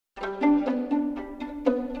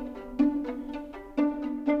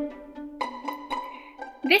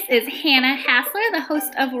This is Hannah Hassler, the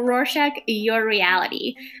host of Rorschach Your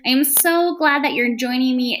Reality. I am so glad that you're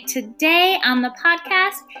joining me today on the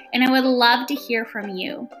podcast, and I would love to hear from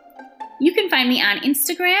you. You can find me on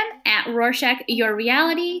Instagram at Rorschach Your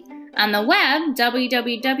Reality, on the web,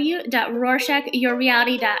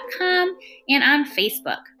 www.rorschachyourreality.com, and on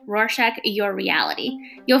Facebook, Rorschach Your Reality.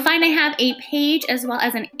 You'll find I have a page as well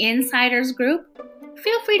as an insiders group.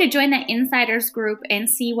 Feel free to join that insiders group and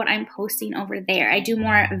see what I'm posting over there. I do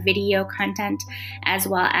more video content as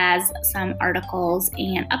well as some articles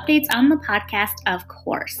and updates on the podcast, of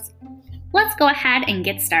course. Let's go ahead and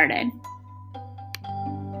get started.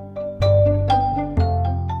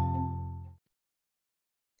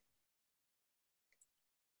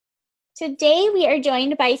 Today we are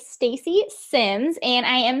joined by Stacy Sims, and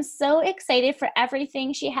I am so excited for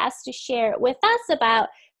everything she has to share with us about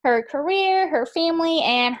her career, her family,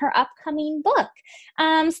 and her upcoming book.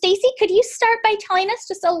 Stacy, could you start by telling us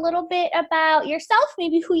just a little bit about yourself,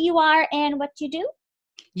 maybe who you are and what you do?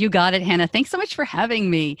 You got it, Hannah. Thanks so much for having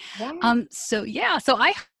me. Yeah. So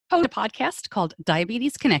I host a podcast called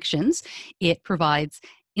Diabetes Connections. It provides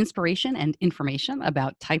inspiration and information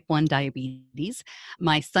about type 1 diabetes.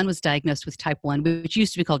 My son was diagnosed with type 1, which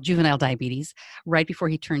used to be called juvenile diabetes, right before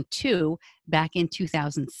he turned 2 back in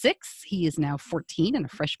 2006. He is now 14 and a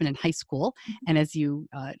freshman in high school. And as you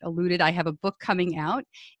alluded, I have a book coming out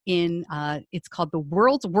it's called The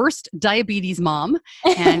World's Worst Diabetes Mom.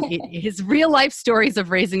 And it is real life stories of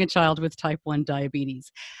raising a child with type 1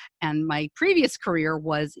 diabetes. And my previous career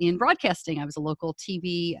was in broadcasting. I was a local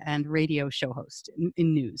TV and radio show host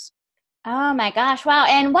in news. Oh my gosh, wow.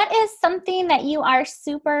 And what is something that you are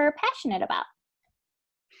super passionate about?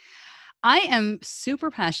 I am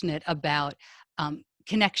super passionate about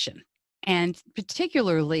connection, and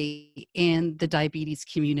particularly in the diabetes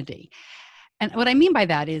community. And what I mean by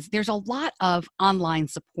that is there's a lot of online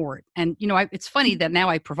support. And, it's funny that now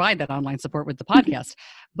I provide that online support with the podcast,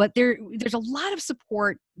 but there's a lot of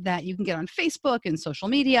support that you can get on Facebook and social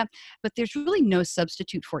media, but there's really no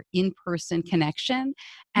substitute for in-person connection.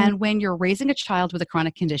 And when you're raising a child with a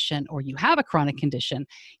chronic condition or you have a chronic condition,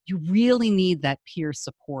 you really need that peer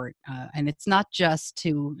support. And it's not just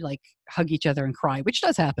to hug each other and cry, which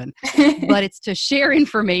does happen, but it's to share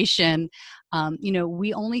information.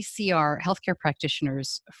 We only see our healthcare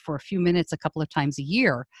practitioners for a few minutes a couple of times a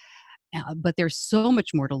year, but there's so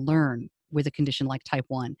much more to learn with a condition like type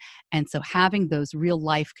 1. And so having those real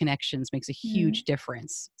life connections makes a huge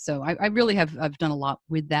difference. So I really I've done a lot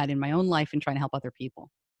with that in my own life and trying to help other people.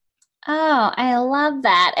 Oh, I love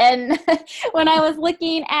that. And when I was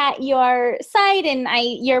looking at your site and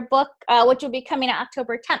your book, which will be coming out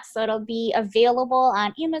October 10th, so it'll be available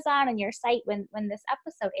on Amazon and your site when this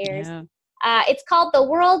episode airs. Yeah. It's called The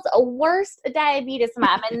World's Worst Diabetes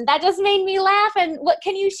Mom, and that just made me laugh. And what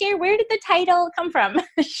can you share? Where did the title come from?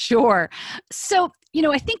 Sure. So,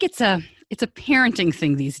 I think it's a parenting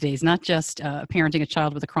thing these days, not just parenting a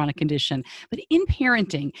child with a chronic condition, but in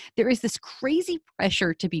parenting, there is this crazy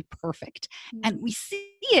pressure to be perfect. And we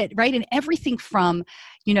see it, right, in everything from,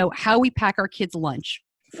 how we pack our kids' lunch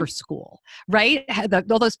for school, right?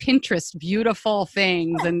 All those Pinterest beautiful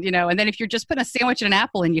things. And, and then if you're just putting a sandwich and an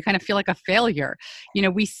apple in, you kind of feel like a failure.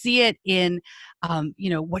 We see it in,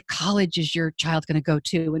 what college is your child going to go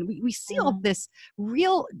to? And we see all this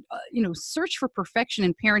real, search for perfection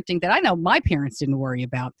in parenting that I know my parents didn't worry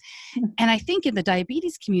about. And I think in the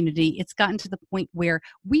diabetes community, it's gotten to the point where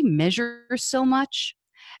we measure so much.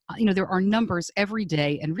 There are numbers every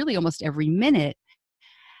day and really almost every minute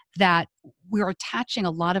that we're attaching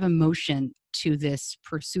a lot of emotion to this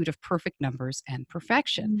pursuit of perfect numbers and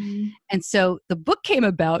perfection. And so the book came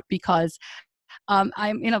about because I'm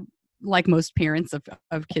like most parents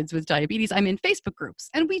of kids with diabetes, I'm in Facebook groups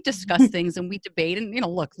and we discuss things and we debate. And,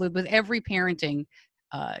 look, with every parenting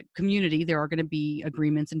community, there are going to be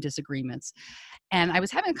agreements and disagreements. And I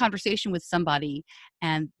was having a conversation with somebody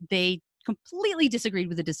and they completely disagreed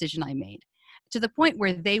with the decision I made, to the point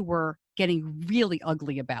where they were getting really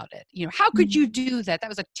ugly about it. How could you do that? That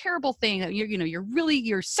was a terrible thing.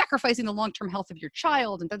 You're sacrificing the long-term health of your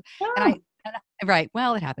child. Right.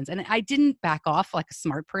 Well, it happens. And I didn't back off like a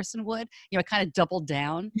smart person would. I kind of doubled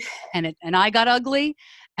down and I got ugly.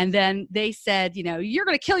 And then they said, you're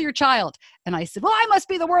going to kill your child. And I said, well, I must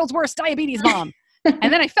be the world's worst diabetes mom.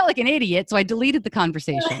 And then I felt like an idiot. So I deleted the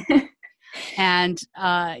conversation. And,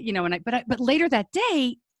 but later that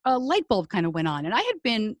day, a light bulb kind of went on. And I had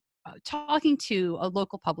been talking to a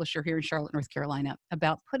local publisher here in Charlotte, North Carolina,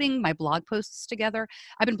 about putting my blog posts together.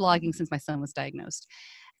 I've been blogging since my son was diagnosed.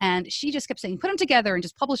 And she just kept saying, put them together and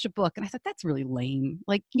just publish a book. And I thought, that's really lame.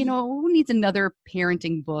 Like, who needs another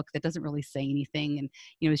parenting book that doesn't really say anything? And,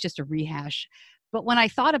 it's just a rehash. But when I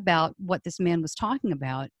thought about what this man was talking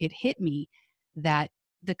about, it hit me that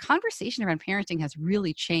the conversation around parenting has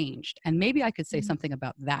really changed. And maybe I could say something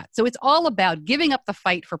about that. So it's all about giving up the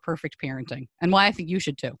fight for perfect parenting, and why I think you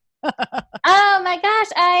should too. Oh my gosh,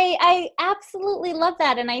 I absolutely love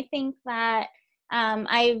that. And I think that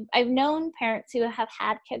I've known parents who have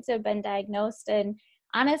had kids who have been diagnosed, and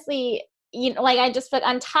honestly, like I just put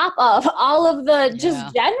on top of all of the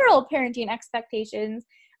just general parenting expectations,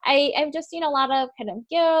 I've just seen a lot of kind of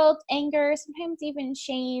guilt, anger, sometimes even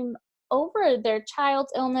shame over their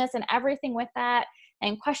child's illness and everything with that,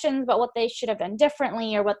 and questions about what they should have done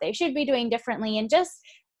differently or what they should be doing differently, and just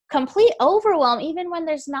complete overwhelm, even when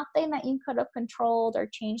there's nothing that you could have controlled or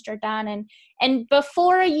changed or done. And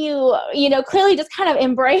before you clearly just kind of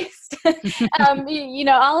embraced,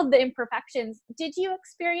 all of the imperfections, did you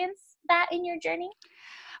experience that in your journey?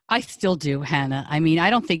 I still do, Hannah. I mean, I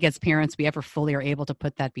don't think as parents we ever fully are able to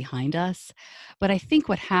put that behind us. But I think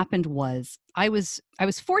what happened was I was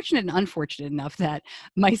fortunate and unfortunate enough that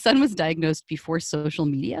my son was diagnosed before social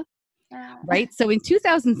media. Right? So in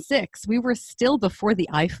 2006, we were still before the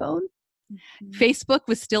iPhone. Mm-hmm. Facebook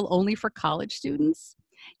was still only for college students.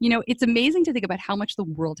 It's amazing to think about how much the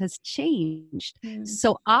world has changed. Mm-hmm.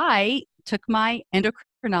 So I took my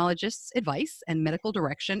endocrinologist's advice and medical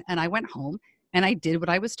direction, and I went home and I did what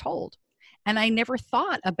I was told. And I never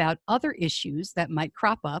thought about other issues that might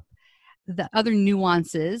crop up, the other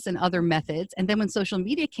nuances and other methods. And then when social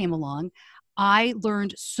media came along, I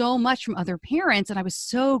learned so much from other parents, and I was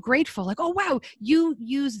so grateful. Like, oh, wow, you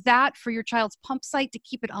use that for your child's pump site to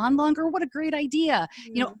keep it on longer? What a great idea.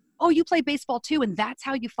 Mm-hmm. Oh, you play baseball too, and that's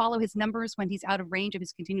how you follow his numbers when he's out of range of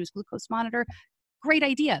his continuous glucose monitor. Great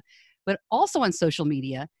idea. But also on social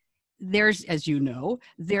media, there's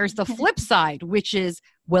the flip side, which is,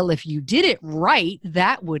 well, if you did it right,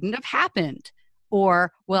 that wouldn't have happened.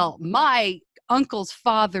 Or, well, my uncle's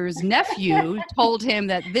father's nephew told him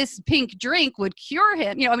that this pink drink would cure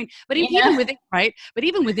him. But even within, right? But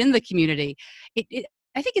even within the community,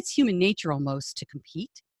 I think it's human nature almost to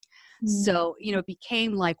compete. So, it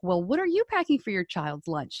became like, well, what are you packing for your child's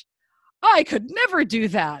lunch? I could never do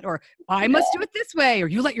that. Or I must do it this way. Or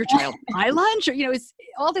you let your child buy lunch. Or, it's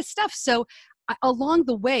all this stuff. So along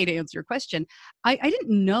the way, to answer your question, I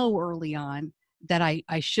didn't know early on that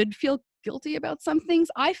I should feel guilty about some things.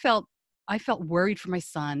 I felt worried for my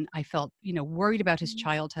son. I felt, worried about his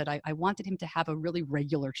childhood. I wanted him to have a really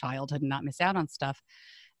regular childhood and not miss out on stuff.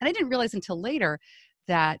 And I didn't realize until later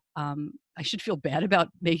that I should feel bad about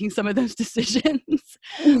making some of those decisions.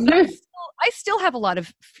 But I still have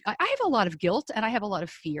I have a lot of guilt and I have a lot of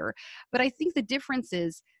fear. But I think the difference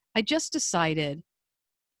is I just decided,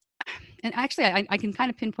 and actually I can kind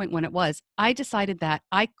of pinpoint when it was, I decided that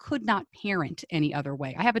I could not parent any other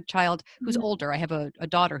way. I have a child who's older. I have a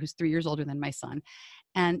daughter who's 3 years older than my son.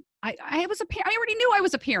 And I already knew I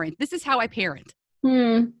was a parent. This is how I parent.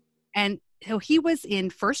 And so he was in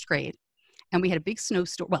first grade and we had a big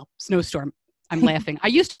snowstorm. I'm laughing. I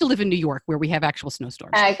used to live in New York where we have actual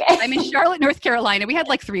snowstorms. Okay. I'm in Charlotte, North Carolina. We had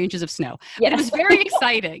like 3 inches of snow. But it was very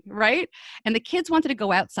exciting, right? And the kids wanted to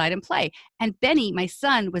go outside and play. And Benny, my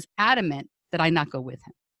son, was adamant that I not go with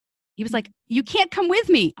him. He was like, you can't come with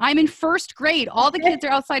me. I'm in first grade. All the kids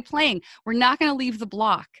are outside playing. We're not going to leave the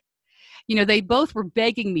block. They both were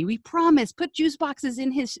begging me. We promise, put juice boxes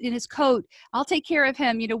in his coat. I'll take care of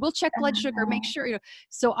him. We'll check blood sugar, make sure.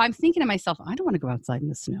 So I'm thinking to myself, I don't want to go outside in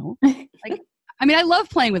the snow. I love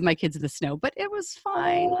playing with my kids in the snow, but it was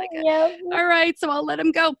fine. All right, so I'll let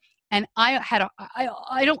him go. And I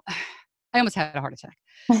almost had a heart attack.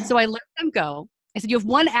 So I let them go. I said, you have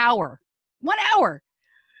 1 hour. 1 hour.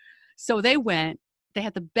 So they went. They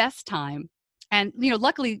had the best time. And,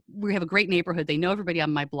 luckily we have a great neighborhood. They know everybody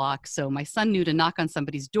on my block. So my son knew to knock on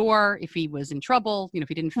somebody's door if he was in trouble, if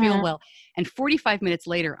he didn't feel well. And 45 minutes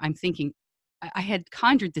later, I'm thinking, I had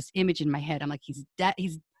conjured this image in my head. I'm like, he's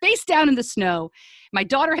face down in the snow. My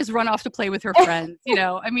daughter has run off to play with her friends,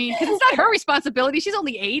 because it's not her responsibility. She's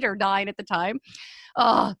only 8 or 9 at the time.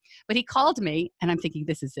 But he called me and I'm thinking,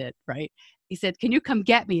 this is it, right? He said, can you come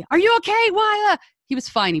get me? Are you okay? Why? He was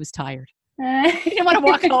fine. He was tired. He didn't want to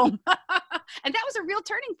walk home. And that was a real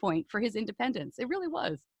turning point for his independence. It really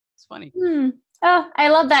was. It's funny. Oh, I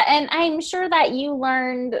love that. And I'm sure that you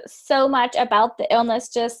learned so much about the illness,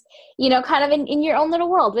 just, kind of in your own little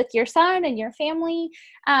world with your son and your family.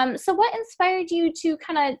 So what inspired you to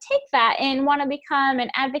kind of take that and want to become an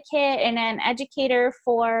advocate and an educator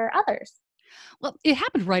for others? Well, it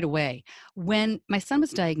happened right away. When my son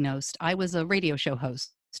was diagnosed, I was a radio show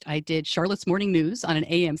host. I did Charlotte's Morning News on an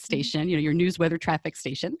AM station, your news, weather, traffic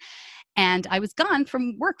station. And I was gone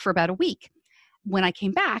from work for about a week. When I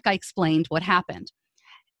came back, I explained what happened.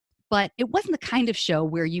 But it wasn't the kind of show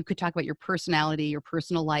where you could talk about your personality, your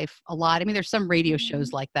personal life a lot. I mean, there's some radio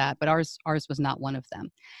shows like that, but ours was not one of them.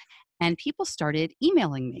 And people started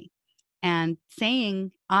emailing me and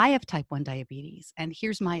saying, I have type 1 diabetes, and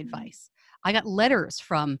here's my advice. I got letters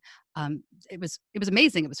from, it was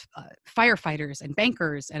amazing. It was firefighters and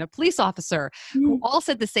bankers and a police officer who all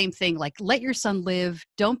said the same thing, like, let your son live,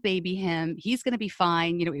 don't baby him, he's going to be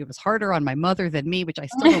fine. It was harder on my mother than me, which I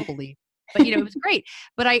still don't believe. But, it was great.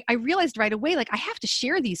 But I realized right away, like, I have to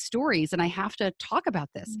share these stories and I have to talk about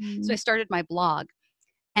this. So I started my blog,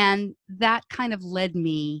 and that kind of led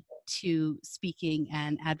me to speaking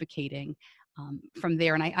and advocating from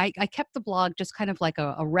there. And I kept the blog just kind of like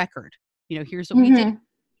a record. Here's what we did,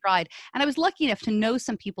 tried. And I was lucky enough to know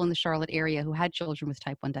some people in the Charlotte area who had children with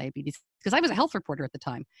type 1 diabetes, because I was a health reporter at the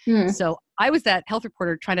time. So I was that health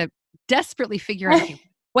reporter trying to desperately figure out,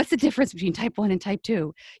 what's the difference between type 1 and type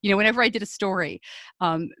 2? Whenever I did a story.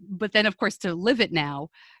 But then, of course, to live it now,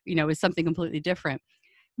 is something completely different.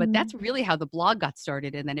 But that's really how the blog got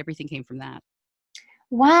started. And then everything came from that.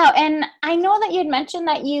 Wow. And I know that you had mentioned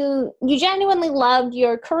that you genuinely loved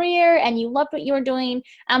your career and you loved what you were doing.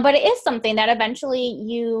 But it is something that eventually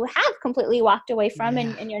you have completely walked away from,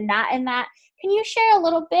 and you're not in that. Can you share a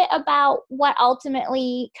little bit about what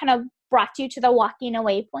ultimately kind of brought you to the walking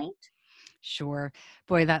away point? Sure.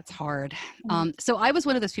 Boy, that's hard. So I was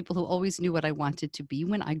one of those people who always knew what I wanted to be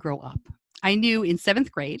when I grow up. I knew in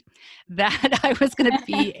 7th grade that I was going to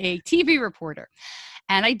be a TV reporter.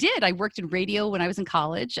 And I did. I worked in radio when I was in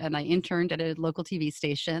college, and I interned at a local TV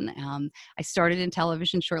station. I started in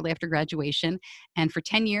television shortly after graduation. And for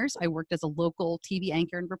 10 years, I worked as a local TV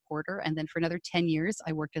anchor and reporter. And then for another 10 years,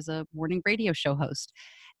 I worked as a morning radio show host.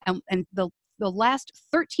 And the last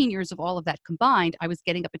 13 years of all of that combined, I was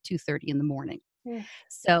getting up at 2:30 in the morning.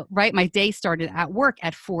 So, my day started at work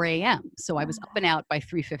at 4 a.m. So I was up and out by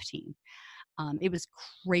 3:15. It was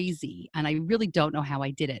crazy, and I really don't know how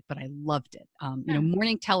I did it, but I loved it.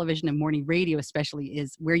 Morning television and morning radio especially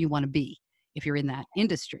is where you want to be if you're in that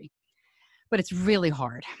industry. But it's really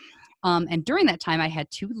hard. And during that time, I had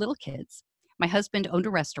 2 little kids. My husband owned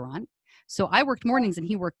a restaurant, so I worked mornings and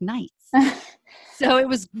he worked nights. So it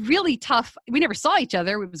was really tough. We never saw each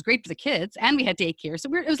other. It was great for the kids, and we had daycare.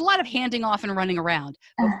 So it was a lot of handing off and running around,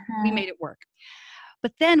 but we made it work.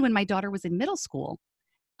 But then when my daughter was in middle school,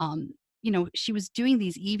 she was doing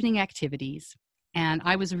these evening activities, and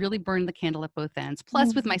I was really burning the candle at both ends.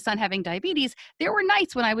 Plus, with my son having diabetes, there were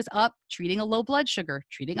nights when I was up treating a low blood sugar,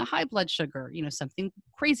 treating a high blood sugar, something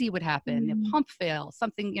crazy would happen, a pump fail,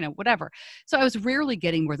 something, whatever. So I was rarely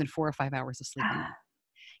getting more than 4 or 5 hours of sleep a night.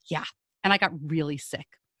 Yeah. And I got really sick.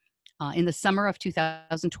 In the summer of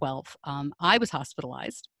 2012, I was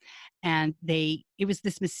hospitalized, and it was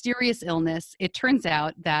this mysterious illness. It turns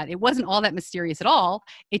out that it wasn't all that mysterious at all.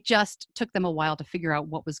 It just took them a while to figure out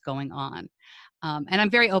what was going on. And I'm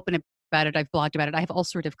very open about it. I've blogged about it. I have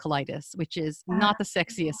ulcerative colitis, which is not the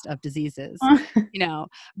sexiest of diseases,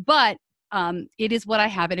 but it is what I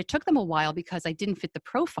have. And it took them a while because I didn't fit the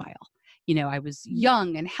profile. I was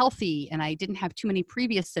young and healthy, and I didn't have too many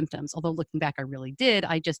previous symptoms. Although looking back, I really did.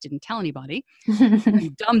 I just didn't tell anybody.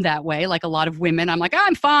 I'm dumb that way. Like a lot of women, I'm like,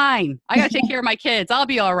 I'm fine. I got to take care of my kids. I'll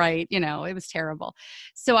be all right. It was terrible.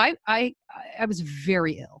 So I was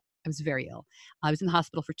very ill. I was very ill. I was in the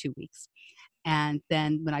hospital for 2 weeks. And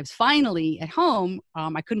then when I was finally at home,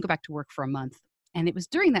 I couldn't go back to work for a month. And it was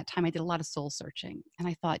during that time I did a lot of soul searching. And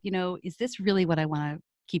I thought, is this really what I want to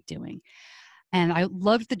keep doing? And I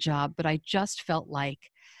loved the job, but I just felt like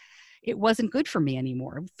it wasn't good for me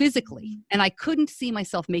anymore physically. And I couldn't see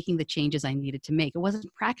myself making the changes I needed to make. It wasn't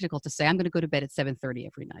practical to say, I'm going to go to bed at 7:30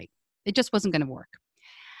 every night. It just wasn't going to work.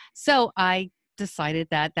 So I decided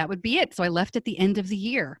that would be it. So I left at the end of the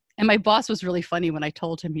year. And my boss was really funny when I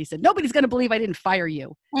told him. He said, nobody's going to believe I didn't fire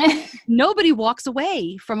you. Nobody walks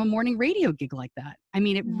away from a morning radio gig like that. I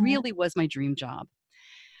mean, it really was my dream job.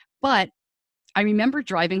 But I remember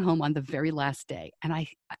driving home on the very last day, and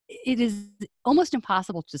it is almost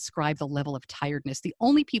impossible to describe the level of tiredness. The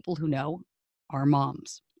only people who know are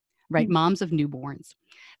moms, right? Moms of newborns.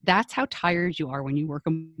 That's how tired you are when you work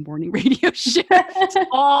a morning radio shift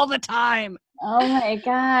all the time. Oh my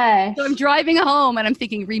gosh. So I'm driving home and I'm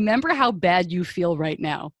thinking, remember how bad you feel right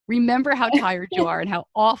now. Remember how tired you are and how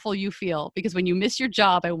awful you feel, because when you miss your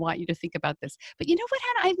job, I want you to think about this. But you know what,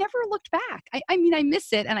 Hannah? I've never looked back. I mean, I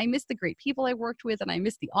miss it, and I miss the great people I worked with, and I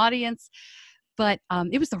miss the audience, but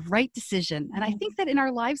it was the right decision. And I think that in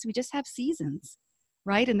our lives, we just have seasons.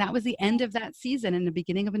 right? And that was the end of that season and the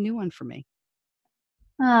beginning of a new one for me.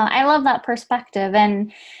 Oh, I love that perspective.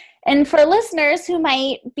 And for listeners who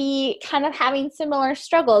might be kind of having similar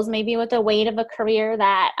struggles, maybe with the weight of a career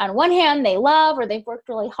that on one hand they love or they've worked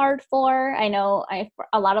really hard for. I know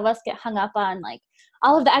a lot of us get hung up on like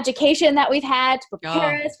all of the education that we've had to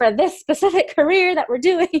prepare us for this specific career that we're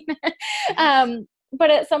doing. But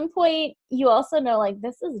at some point you also know, like,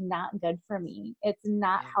 this is not good for me. It's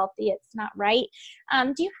not healthy. It's not right.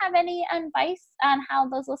 Do you have any advice on how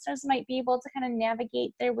those listeners might be able to kind of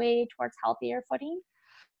navigate their way towards healthier footing?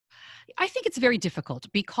 I think it's very difficult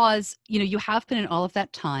because, you have put in all of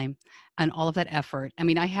that time and all of that effort. I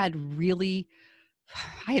mean, I had really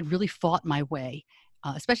fought my way,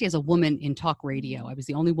 especially as a woman in talk radio. I was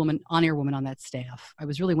the only on-air woman on that staff. I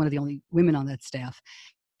was really one of the only women on that staff.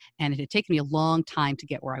 And it had taken me a long time to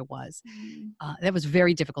get where I was. That was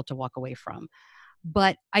very difficult to walk away from.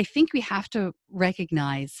 But I think we have to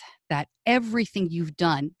recognize that everything you've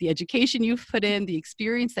done, the education you've put in, the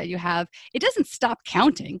experience that you have, it doesn't stop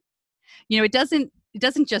counting. It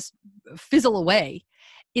doesn't just fizzle away.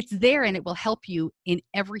 It's there and it will help you in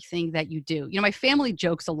everything that you do. My family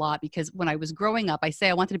jokes a lot because when I was growing up, I say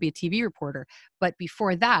I wanted to be a TV reporter, but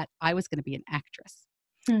before that, I was going to be an actress.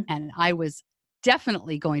 And I was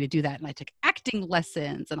definitely going to do that. And I took acting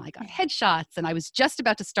lessons and I got headshots and I was just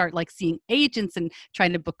about to start like seeing agents and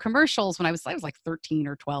trying to book commercials when I was like 13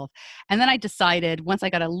 or 12. And then I decided once I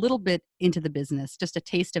got a little bit into the business, just a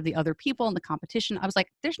taste of the other people and the competition, I was like,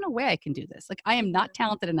 there's no way I can do this. Like, I am not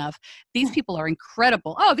talented enough. These people are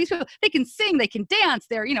incredible. Oh, these people, they can sing, they can dance.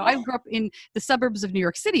 I grew up in the suburbs of New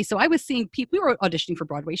York City. So I was seeing people, we were auditioning for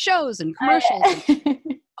Broadway shows and commercials.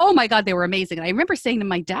 Oh my God, they were amazing. And I remember saying to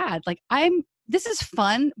my dad, like, this is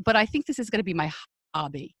fun, but I think this is going to be my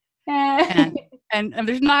hobby. And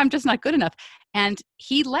I'm just not good enough. And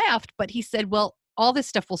he laughed, but he said, well, all this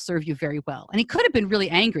stuff will serve you very well. And he could have been really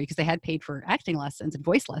angry because they had paid for acting lessons and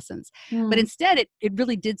voice lessons. But instead, it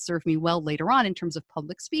really did serve me well later on in terms of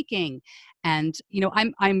public speaking. And,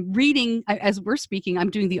 I'm reading, as we're speaking,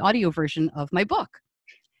 I'm doing the audio version of my book.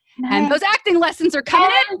 Nice. And those acting lessons are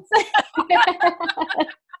coming in.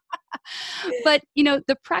 But,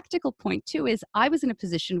 the practical point too is I was in a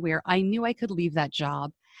position where I knew I could leave that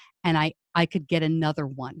job and I could get another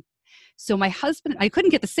one. So my husband, I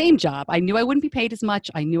couldn't get the same job. I knew I wouldn't be paid as much.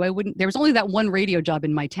 I knew I wouldn't, there was only that one radio job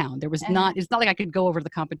in my town. It's not like I could go over to the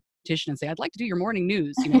competition and say, I'd like to do your morning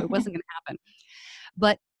news. It wasn't going to happen.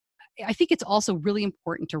 But I think it's also really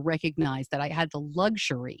important to recognize that I had the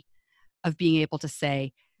luxury of being able to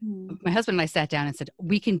say, my husband and I sat down and said,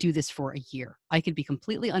 we can do this for a year. I could be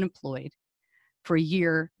completely unemployed for a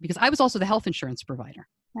year because I was also the health insurance provider.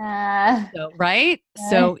 Right?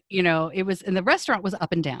 So, it was, and the restaurant was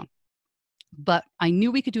up and down, but I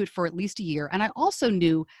knew we could do it for at least a year. And I also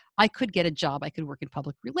knew I could get a job. I could work in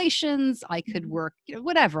public relations. I could work,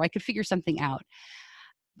 whatever. I could figure something out.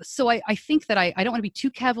 So I think that I don't want to be too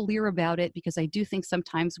cavalier about it because I do think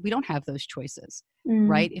sometimes we don't have those choices,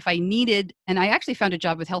 right? If I needed, and I actually found a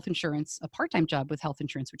job with health insurance, a part-time job with health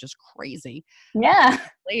insurance, which is crazy. Yeah.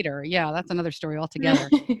 Later. Yeah, that's another story altogether.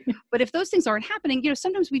 But if those things aren't happening,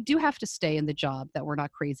 sometimes we do have to stay in the job that we're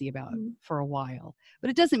not crazy about for a while, but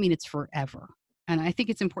it doesn't mean it's forever. And I think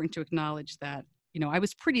it's important to acknowledge that, I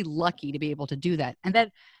was pretty lucky to be able to do that. And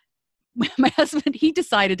that my husband, he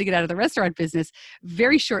decided to get out of the restaurant business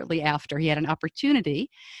very shortly after he had an opportunity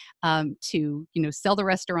to, sell the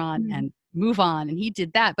restaurant and move on. And he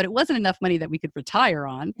did that, but it wasn't enough money that we could retire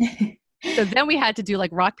on. So then we had to do like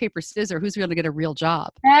rock, paper, scissors. Who's going to get a real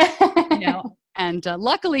job? And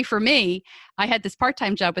luckily for me, I had this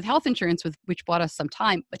part-time job with health insurance, which bought us some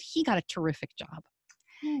time, but he got a terrific job.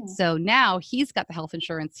 So now he's got the health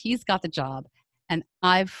insurance, he's got the job. And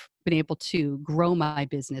I've been able to grow my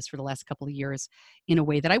business for the last couple of years in a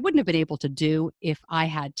way that I wouldn't have been able to do if I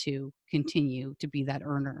had to continue to be that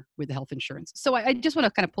earner with the health insurance. So I just want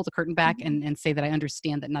to kind of pull the curtain back and say that I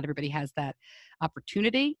understand that not everybody has that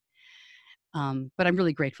opportunity. But I'm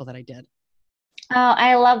really grateful that I did. Oh,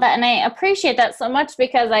 I love that. And I appreciate that so much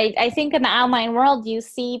because I think in the online world, you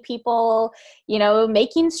see people,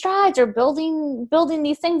 making strides or building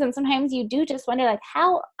these things. And sometimes you do just wonder, like,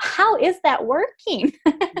 how is that working?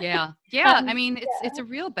 Yeah. I mean, it's a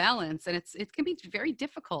real balance and it can be very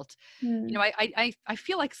difficult. I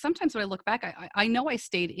feel like sometimes when I look back, I know I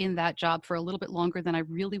stayed in that job for a little bit longer than I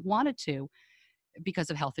really wanted to because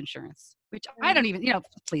of health insurance, which I don't even,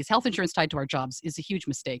 please, health insurance tied to our jobs is a huge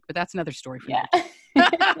mistake, but that's another story for you.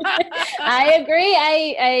 I agree.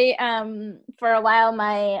 I for a while,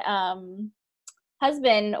 my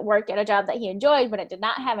husband worked at a job that he enjoyed, but it did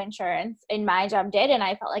not have insurance, and my job did. And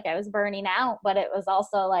I felt like I was burning out, but it was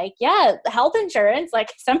also like, yeah, health insurance,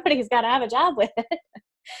 like somebody's got to have a job with it.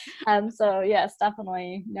 So yes,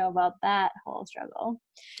 definitely know about that whole struggle.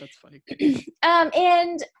 That's funny.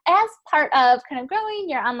 And as part of kind of growing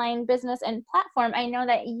your online business and platform, I know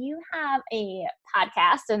that you have a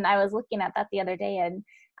podcast, and I was looking at that the other day, and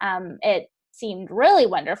it seemed really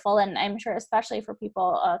wonderful. And I'm sure, especially for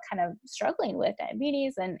people kind of struggling with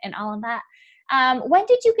diabetes and all of that. When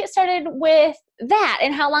did you get started with that,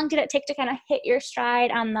 and how long did it take to kind of hit your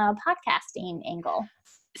stride on the podcasting angle?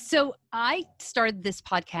 So I started this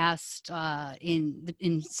podcast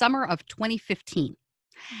in summer of 2015,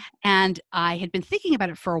 and I had been thinking about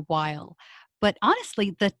it for a while. But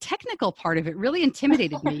honestly, the technical part of it really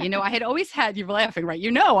intimidated me. I had always had, you're laughing, right?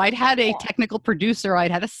 I'd had a technical producer,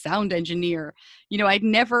 I'd had a sound engineer. I'd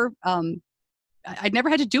never had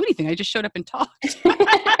to do anything. I just showed up and talked. So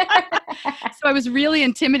I was really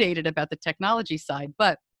intimidated about the technology side,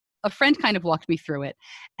 but a friend kind of walked me through it.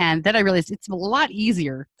 And then I realized it's a lot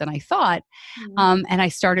easier than I thought. And I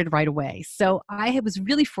started right away. So I was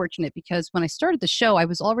really fortunate because when I started the show, I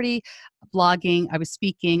was already blogging, I was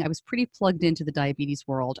speaking, I was pretty plugged into the diabetes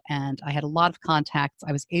world, and I had a lot of contacts.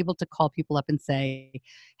 I was able to call people up and say,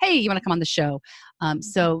 hey, you want to come on the show?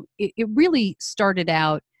 So it really started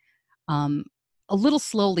out a little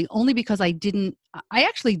slowly, only because I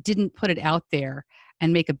actually didn't put it out there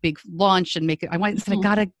and make a big launch and make it.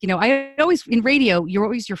 I always, in radio, you're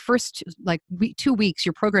always your first 2 weeks,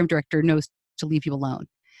 your program director knows to leave you alone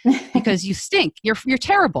because you stink. You're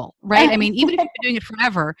terrible, right? I mean, even if you've been doing it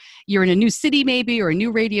forever, you're in a new city maybe or a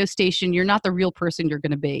new radio station, you're not the real person you're going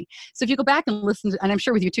to be. So if you go back and listen, and I'm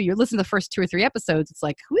sure with you too, you listen to the first 2 or 3 episodes, it's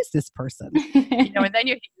like, who is this person? And then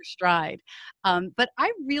you hit your stride. But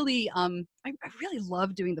I really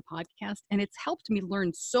love doing the podcast, and it's helped me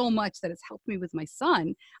learn so much that it's helped me with my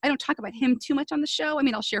son. I don't talk about him too much on the show. I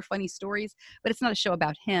mean, I'll share funny stories, but it's not a show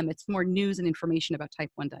about him. It's more news and information about type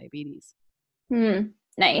 1 diabetes.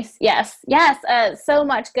 Nice. Yes. So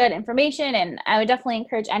much good information. And I would definitely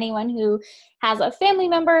encourage anyone who has a family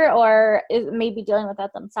member or is maybe dealing with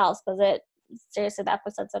that themselves, because seriously, the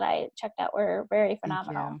episodes that I checked out were very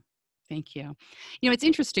phenomenal. Thank you. It's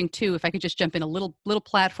interesting too, if I could just jump in a little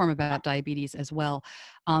platform about diabetes as well.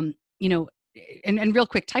 And real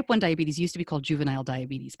quick, type 1 diabetes used to be called juvenile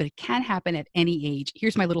diabetes, but it can happen at any age.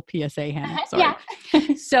 Here's my little PSA, Hannah. Sorry.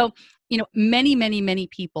 Yeah. So, many, many, many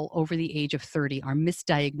people over the age of 30 are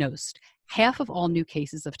misdiagnosed. Half of all new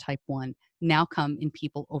cases of type 1 now come in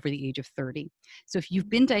people over the age of 30. So if you've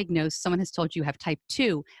been diagnosed, someone has told you have type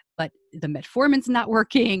 2, but the metformin's not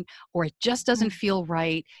working, or it just doesn't feel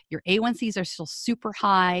right, your A1Cs are still super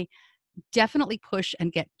high, definitely push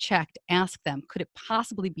and get checked. Ask them, could it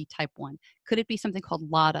possibly be type 1? Could it be something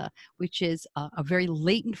called LADA, which is a very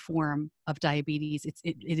latent form of diabetes? It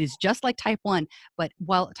is just like type 1, but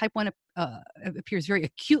while type 1 appears very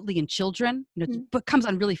acutely in children, but comes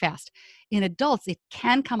on really fast. In adults, it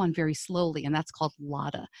can come on very slowly, and that's called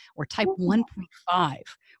LADA, or type 1.5,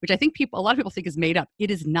 which I think a lot of people think is made up.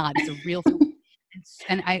 It is not. It's a real thing.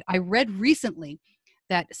 And I read recently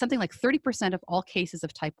that something like 30% of all cases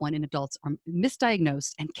of type 1 in adults are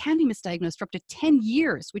misdiagnosed and can be misdiagnosed for up to 10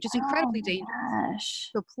 years, which is incredibly dangerous. Gosh.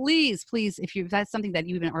 So please, if that's something that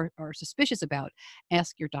you even are suspicious about,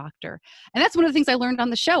 ask your doctor. And that's one of the things I learned on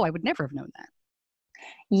the show. I would never have known that.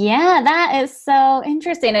 Yeah, that is so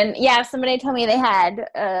interesting. And yeah, if somebody told me they had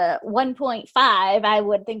 1.5, I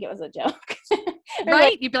would think it was a joke.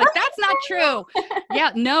 Right? You'd be like, that's not true.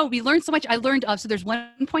 Yeah, no, we learned so much. I learned so there's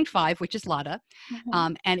 1.5, which is LADA.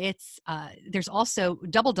 And it's, there's also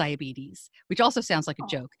double diabetes, which also sounds like a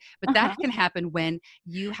joke, but that can happen when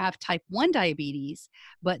you have type 1 diabetes,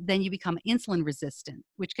 but then you become insulin resistant,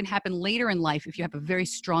 which can happen later in life if you have a very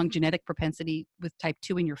strong genetic propensity with type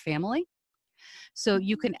 2 in your family. So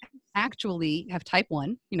you can actually have type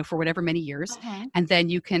 1, for whatever many years, and then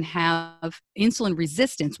you can have insulin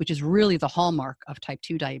resistance, which is really the hallmark of type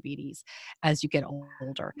 2 diabetes as you get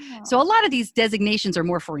older. So a lot of these designations are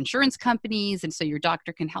more for insurance companies, and so your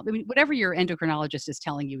doctor can help. I mean, whatever your endocrinologist is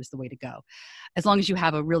telling you is the way to go, as long as you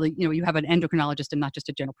have you have an endocrinologist and not just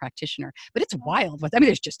a general practitioner. But it's wild.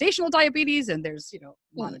 There's gestational diabetes, and there's,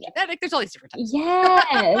 monogenetic. There's all these different types.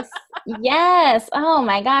 Yes. Yes. Oh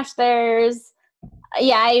my gosh.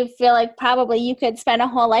 I feel like probably you could spend a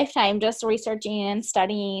whole lifetime just researching and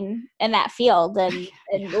studying in that field and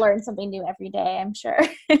learn something new every day, I'm sure.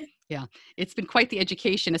 Yeah, it's been quite the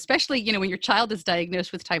education, especially, when your child is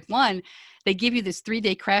diagnosed with type 1, they give you this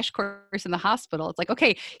 3-day crash course in the hospital. It's like,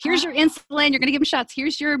 okay, here's your insulin. You're going to give him shots.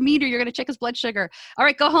 Here's your meter. You're going to check his blood sugar. All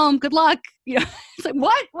right, go home. Good luck. It's like,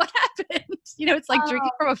 what happened? It's like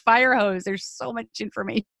drinking from a fire hose. There's so much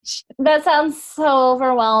information. That sounds so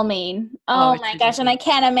overwhelming. Oh my gosh. Ridiculous. And I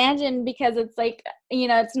can't imagine, because it's like,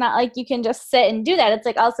 it's not like you can just sit and do that. It's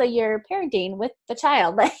like also you're parenting with the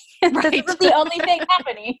child. Like Right. this is the only thing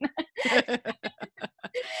happening.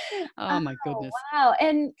 Oh my goodness. Wow.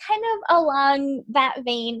 And kind of along that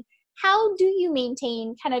vein, how do you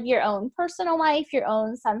maintain kind of your own personal life, your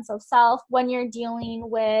own sense of self when you're dealing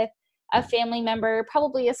with a family member,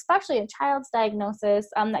 probably especially a child's diagnosis,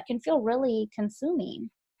 that can feel really consuming?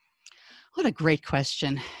 What a great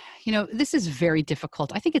question. This is very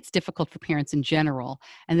difficult. I think it's difficult for parents in general.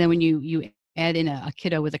 And then when you add in a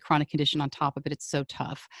kiddo with a chronic condition on top of it, it's so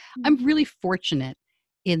tough. Mm-hmm. I'm really fortunate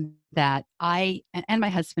in that I and my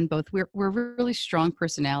husband both, we're really strong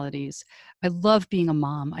personalities. I love being a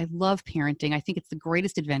mom. I love parenting. I think it's the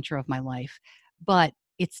greatest adventure of my life, but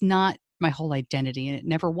it's not my whole identity, and it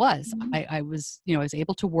never was. Mm-hmm. I was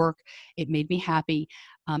able to work. It made me happy.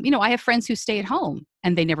 I have friends who stay at home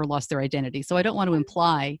and they never lost their identity. So I don't want to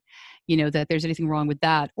imply, that there's anything wrong with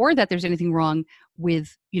that, or that there's anything wrong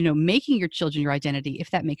with, making your children your identity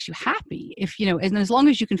if that makes you happy. And as long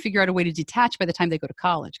as you can figure out a way to detach by the time they go to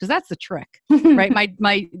college, because that's the trick, right?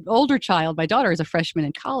 My older child, my daughter, is a freshman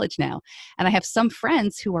in college now. And I have some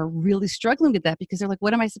friends who are really struggling with that because they're like,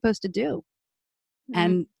 what am I supposed to do? Mm-hmm.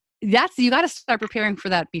 And you got to start preparing for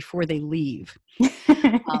that before they leave.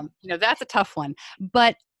 That's a tough one.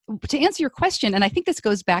 But to answer your question, and I think this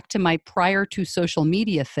goes back to my prior to social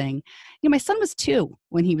media thing, my son was 2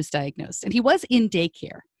 when he was diagnosed, and he was in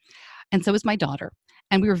daycare. And so was my daughter.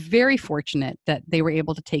 And we were very fortunate that they were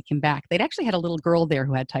able to take him back. They'd actually had a little girl there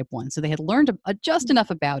who had type 1. So they had learned just enough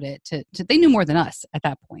about it to they knew more than us at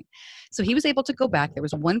that point. So he was able to go back. There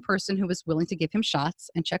was one person who was willing to give him shots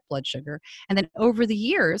and check blood sugar. And then over the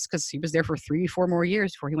years, because he was there for 3-4 more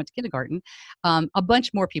years before he went to kindergarten, a bunch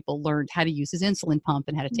more people learned how to use his insulin pump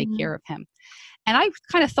and how to take care of him. And I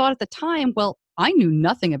kind of thought at the time, well, I knew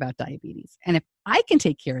nothing about diabetes. And if I can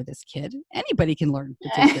take care of this kid, anybody can learn to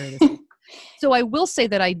take care of this kid. So I will say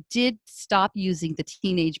that I did stop using the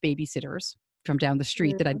teenage babysitters from down the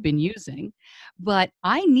street that I'd been using, but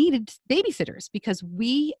I needed babysitters because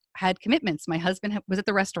we had commitments. My husband was at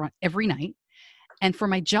the restaurant every night. And for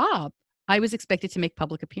my job, I was expected to make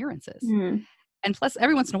public appearances. And plus,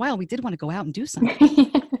 every once in a while, we did want to go out and do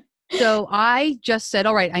something. So I just said,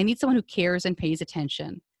 all right, I need someone who cares and pays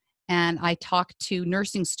attention. And I talked to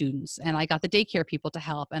nursing students, and I got the daycare people to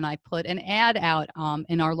help, and I put an ad out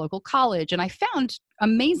in our local college, and I found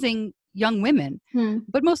amazing young women,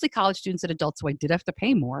 but mostly college students and adults, so I did have to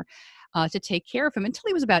pay more to take care of him until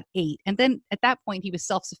he was about 8. And then at that point, he was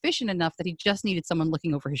self-sufficient enough that he just needed someone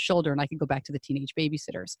looking over his shoulder, and I could go back to the teenage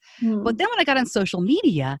babysitters. But then when I got on social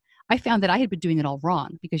media, I found that I had been doing it all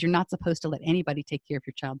wrong, because you're not supposed to let anybody take care of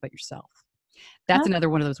your child but yourself. That's another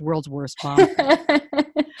one of those world's worst moms.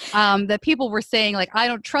 That people were saying, like, I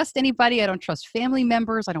don't trust anybody. I don't trust family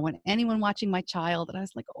members. I don't want anyone watching my child. And I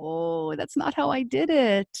was like, oh, that's not how I did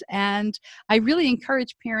it. And I really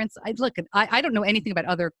encourage parents. I don't know anything about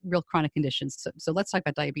other real chronic conditions. So let's talk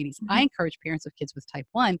about diabetes. I encourage parents of kids with type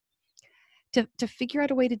 1 to figure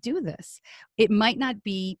out a way to do this. It might not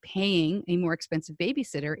be paying a more expensive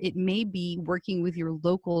babysitter. It may be working with your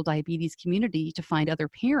local diabetes community to find other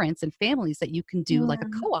parents and families that you can do like a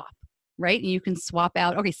co-op, right? And you can swap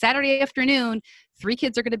out, okay, Saturday afternoon, 3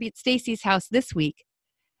 kids are going to be at Stacy's house this week,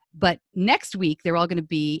 but next week they're all going to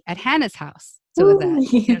be at Hannah's house. So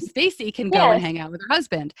that Stacy can go and hang out with her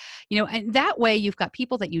husband, and that way you've got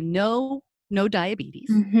people that know diabetes.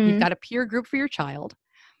 You've got a peer group for your child.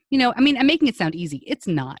 I'm making it sound easy. It's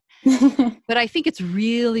not. But I think it's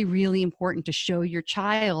really, really important to show your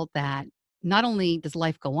child that not only does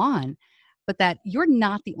life go on, but that you're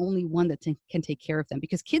not the only one that can take care of them,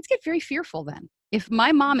 because kids get very fearful then. If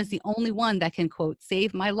my mom is the only one that can, quote,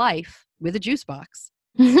 save my life with a juice box,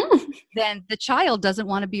 then the child doesn't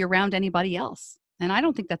want to be around anybody else. And I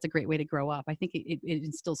don't think that's a great way to grow up. I think it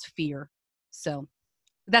instills fear. So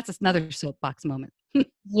that's another soapbox moment.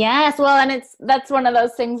 Yes. Well, and that's one of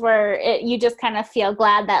those things where you just kind of feel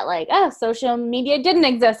glad that, like, social media didn't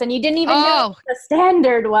exist and you didn't even know what the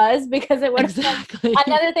standard was, because it would have been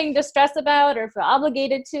another thing to stress about or feel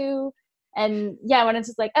obligated to. And when it's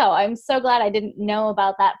just like, I'm so glad I didn't know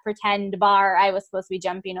about that pretend bar I was supposed to be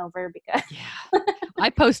jumping over, because I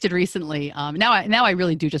posted recently. Now I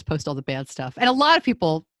really do just post all the bad stuff. And a lot of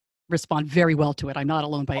people respond very well to it. I'm not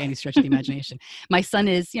alone by any stretch of the imagination. My son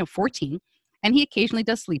is, 14. And he occasionally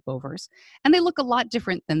does sleepovers. And they look a lot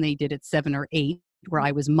different than they did at 7 or 8, where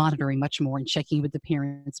I was monitoring much more and checking with the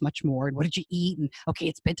parents much more. And what did you eat? And okay,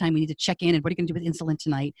 it's bedtime. We need to check in. And what are you going to do with insulin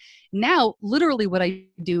tonight? Now, literally what I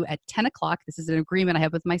do at 10 o'clock, this is an agreement I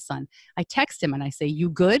have with my son. I text him and I say, you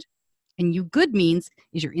good? And you good means,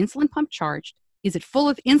 is your insulin pump charged? Is it full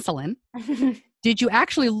of insulin? Did you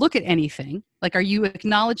actually look at anything? Like, are you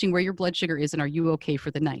acknowledging where your blood sugar is and are you okay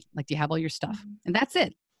for the night? Like, do you have all your stuff? And that's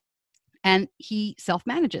it. And he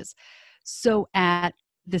self-manages. So at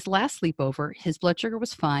this last sleepover, his blood sugar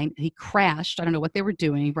was fine. He crashed. I don't know what they were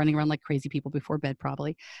doing, running around like crazy people before bed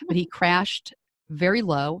probably, but he crashed very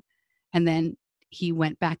low and then he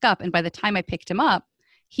went back up. And by the time I picked him up,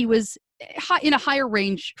 he was in a higher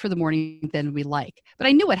range for the morning than we like. But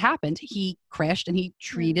I knew what happened. He crashed and he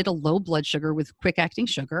treated a low blood sugar with quick acting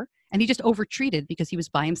sugar. And he just over-treated because he was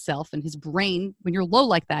by himself, and his brain, when you're low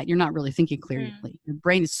like that, you're not really thinking clearly. Your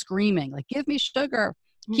brain is screaming like, give me sugar,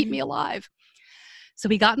 keep me alive. So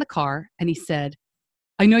he got in the car and he said,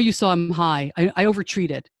 I know you saw him high. I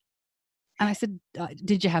over-treated. And I said,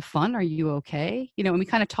 did you have fun? Are you okay? And we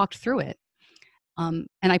kind of talked through it. And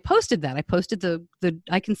I posted that. I posted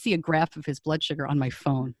I can see a graph of his blood sugar on my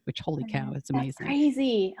phone, which holy cow, it's amazing. That's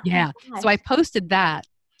crazy. Oh yeah. So I posted that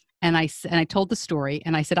and I told the story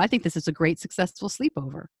and I said, I think this is a great successful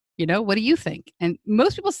sleepover. What do you think? And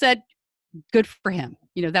most people said, good for him.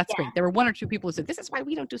 That's great. There were 1 or 2 people who said, this is why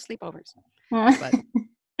we don't do sleepovers. But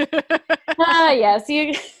yes.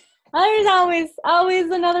 There's always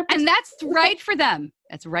another person. And that's right for them.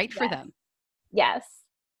 That's right for them. Yes.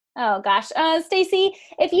 Oh gosh. Stacey,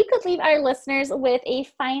 if you could leave our listeners with a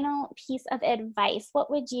final piece of advice,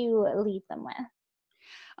 what would you leave them with?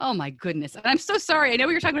 Oh my goodness. And I'm so sorry. I know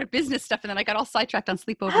we were talking about business stuff and then I got all sidetracked on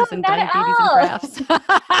sleepovers and diabetes and graphs.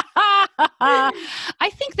 I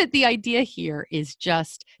think that the idea here is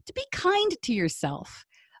just to be kind to yourself,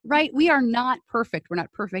 right? We are not perfect. We're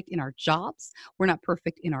not perfect in our jobs. We're not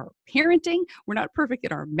perfect in our parenting. We're not perfect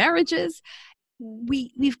in our marriages.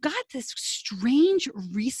 We've got this strange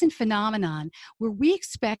recent phenomenon where we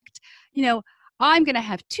expect, I'm going to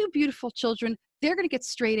have 2 beautiful children. They're going to get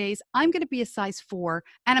straight A's. I'm going to be a size 4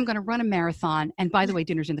 and I'm going to run a marathon. And by the way,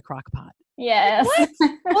 dinner's in the crock pot. Yes.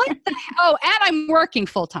 What the hell? Oh, and I'm working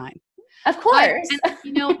full time. Of course.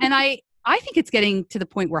 I think it's getting to the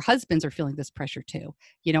point where husbands are feeling this pressure too.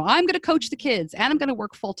 I'm going to coach the kids and I'm going to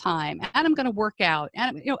work full time and I'm going to work out.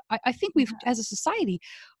 And, I think as a society,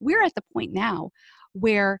 we're at the point now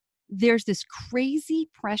where there's this crazy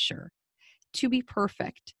pressure to be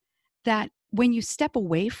perfect that when you step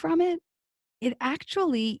away from it, it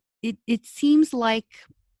actually, it seems like,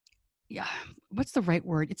 what's the right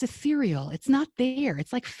word? It's ethereal. It's not there.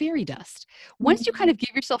 It's like fairy dust. Once you kind of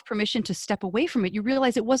give yourself permission to step away from it, you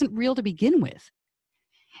realize it wasn't real to begin with.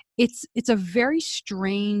 It's a very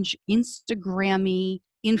strange Instagrammy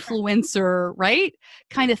influencer, right?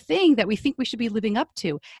 Kind of thing that we think we should be living up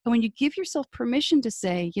to. And when you give yourself permission to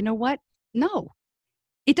say, you know what? No,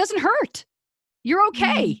 it doesn't hurt. You're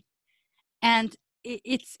okay. And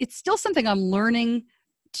it's still something I'm learning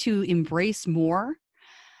to embrace more.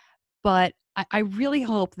 But I really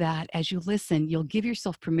hope that as you listen, you'll give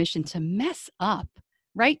yourself permission to mess up,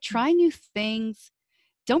 right? Try new things.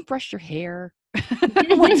 Don't brush your hair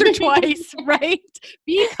once or twice, right?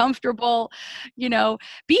 Be comfortable,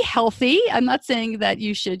 be healthy. I'm not saying that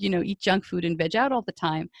you should, eat junk food and veg out all the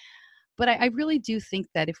time. But I really do think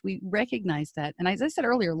that if we recognize that, and as I said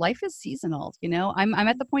earlier, life is seasonal. I'm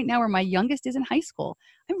at the point now where my youngest is in high school.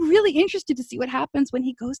 I'm really interested to see what happens when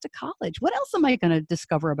he goes to college. What else am I going to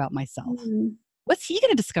discover about myself? What's he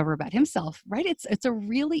going to discover about himself, right? It's a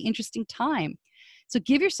really interesting time. So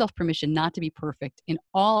give yourself permission not to be perfect in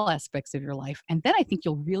all aspects of your life. And then I think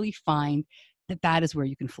you'll really find that is where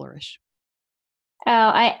you can flourish. Oh,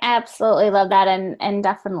 I absolutely love that and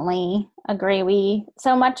definitely agree.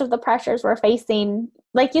 So much of the pressures we're facing,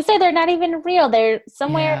 like you said, they're not even real. They're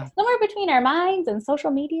somewhere between our minds and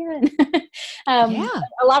social media and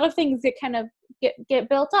a lot of things that kind of get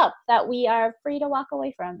built up that we are free to walk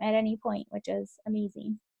away from at any point, which is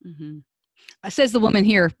amazing. Mm-hmm. Says the woman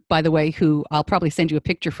here, by the way, who I'll probably send you a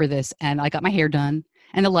picture for this, and I got my hair done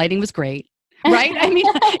and the lighting was great. Right? I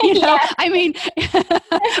mean,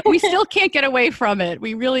 we still can't get away from it.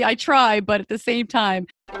 I try, but at the same time.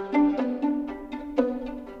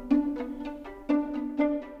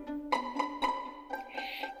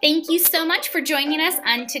 Thank you so much for joining us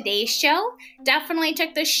on today's show. Definitely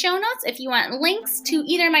check the show notes if you want links to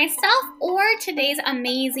either myself or today's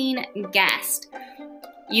amazing guest.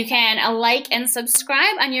 You can like and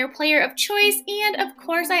subscribe on your player of choice. And of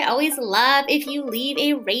course, I always love if you leave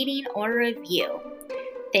a rating or review.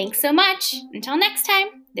 Thanks so much. Until next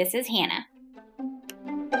time, this is Hannah.